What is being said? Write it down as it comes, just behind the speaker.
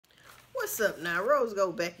What's up now? Rose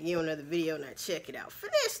go back again on another video. Now check it out.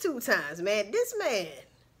 Finessed2Tymes, man. This man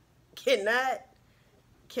cannot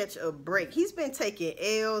catch a break. He's been taking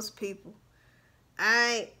L's, people.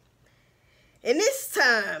 And this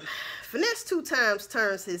time, Finessed2Tymes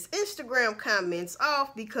turns his Instagram comments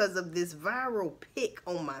off because of this viral pic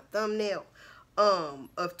on my thumbnail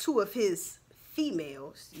of two of his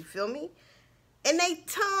females. You feel me? And they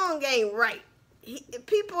tongue ain't right.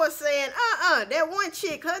 People are saying, that one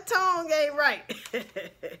chick, her tongue ain't right.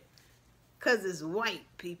 Because it's white,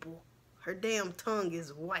 people. Her damn tongue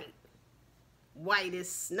is white. White as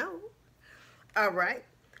snow. Alright.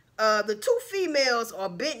 The two females are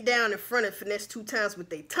bent down in front of Finessed2Tymes with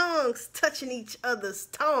their tongues touching each other's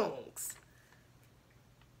tongues.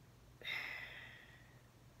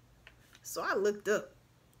 So I looked up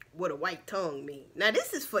what a white tongue means. Now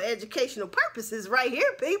this is for educational purposes right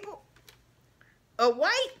here, people. A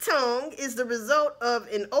white tongue is the result of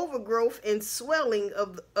an overgrowth and swelling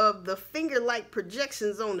of the finger-like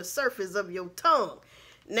projections on the surface of your tongue.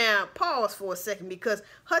 Now, pause for a second, because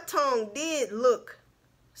her tongue did look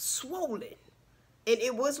swollen. And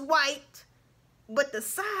it was white, but the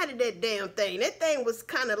side of that damn thing, that thing was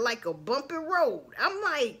kind of like a bumpy road. I'm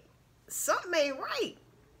like, something ain't right.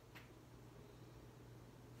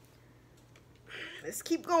 Let's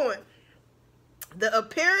keep going. The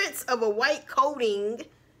appearance of a white coating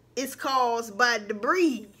is caused by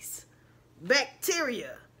debris,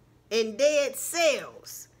 bacteria, and dead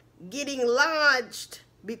cells getting lodged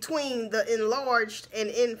between the enlarged and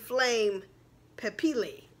inflamed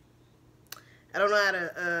papillae. I don't know how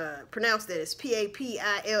to pronounce that. It's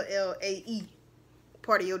P-A-P-I-L-L-A-E.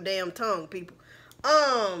 Part of your damn tongue, people.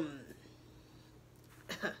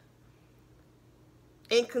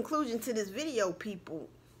 In conclusion to this video, people,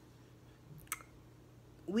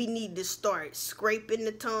 we need to start scraping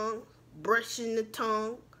the tongue, brushing the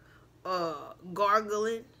tongue,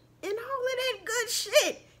 gargling, and all of that good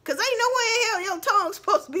shit. Because ain't no way in hell your tongue's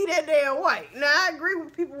supposed to be that damn white. Now, I agree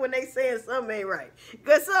with people when they saying something ain't right.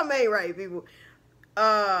 Because something ain't right, people.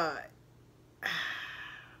 I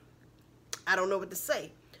don't know what to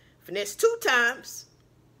say. Finessed2Tymes,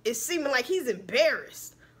 it's seeming like he's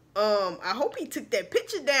embarrassed. I hope he took that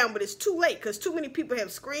picture down, but it's too late because too many people have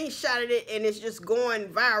screenshotted it and it's just going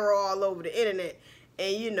viral all over the internet.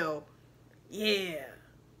 And you know, yeah.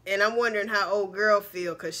 And I'm wondering how old girl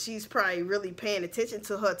feel, because she's probably really paying attention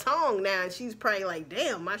to her tongue now, and she's probably like,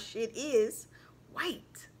 damn, my shit is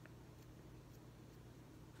white.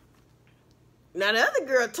 Now the other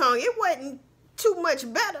girl tongue, it wasn't too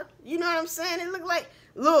much better. You know what I'm saying? It looked like,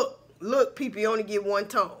 look, people, you only get one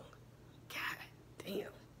tongue. God damn.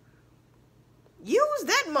 Use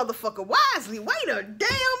that motherfucker wisely. Wait a damn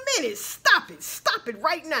minute. Stop it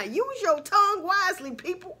right now. Use your tongue wisely,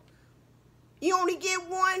 people. You only get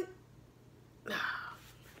one.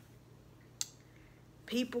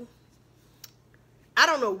 People, I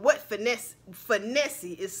don't know what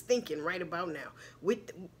Finessy is thinking right about now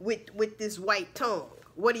with this white tongue.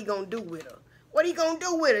 What he gonna do with her? What he gonna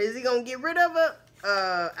do with her? Is he gonna get rid of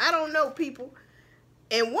her? I don't know, people.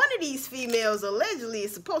 And one of these females allegedly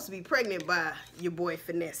is supposed to be pregnant by your boy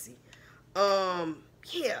Finessy.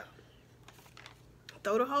 Yeah.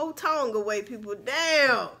 Throw the whole tongue away, people.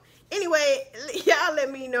 Damn. Anyway, y'all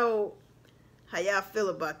let me know how y'all feel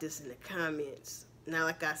about this in the comments. Now,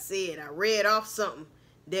 like I said, I read off something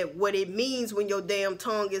that what it means when your damn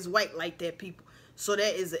tongue is white like that, people. So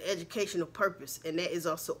that is an educational purpose, and that is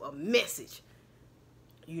also a message.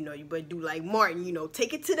 You know, you better do like Martin, you know,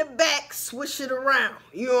 take it to the back, swish it around.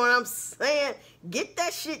 You know what I'm saying? Get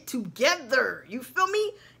that shit together. You feel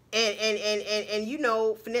me? And you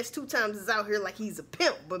know, Finessed2Tymes is out here like he's a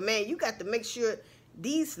pimp. But man, you got to make sure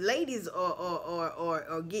these ladies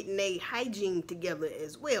are getting their hygiene together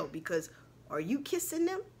as well. Because are you kissing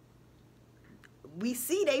them? We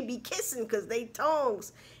see they be kissing because they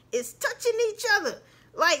tongues is touching each other.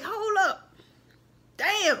 Like, hold up.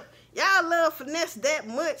 Damn. Y'all love Finesse that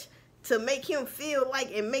much to make him feel like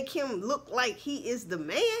and make him look like he is the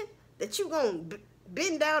man, that you gonna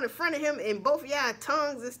bend down in front of him and both y'all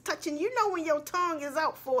tongues is touching. You know when your tongue is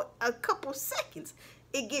out for a couple seconds,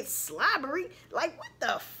 it gets slobbery. Like, what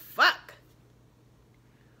the fuck?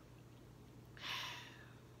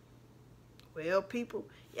 Well, people,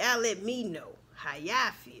 y'all let me know how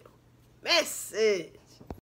y'all feel. Message.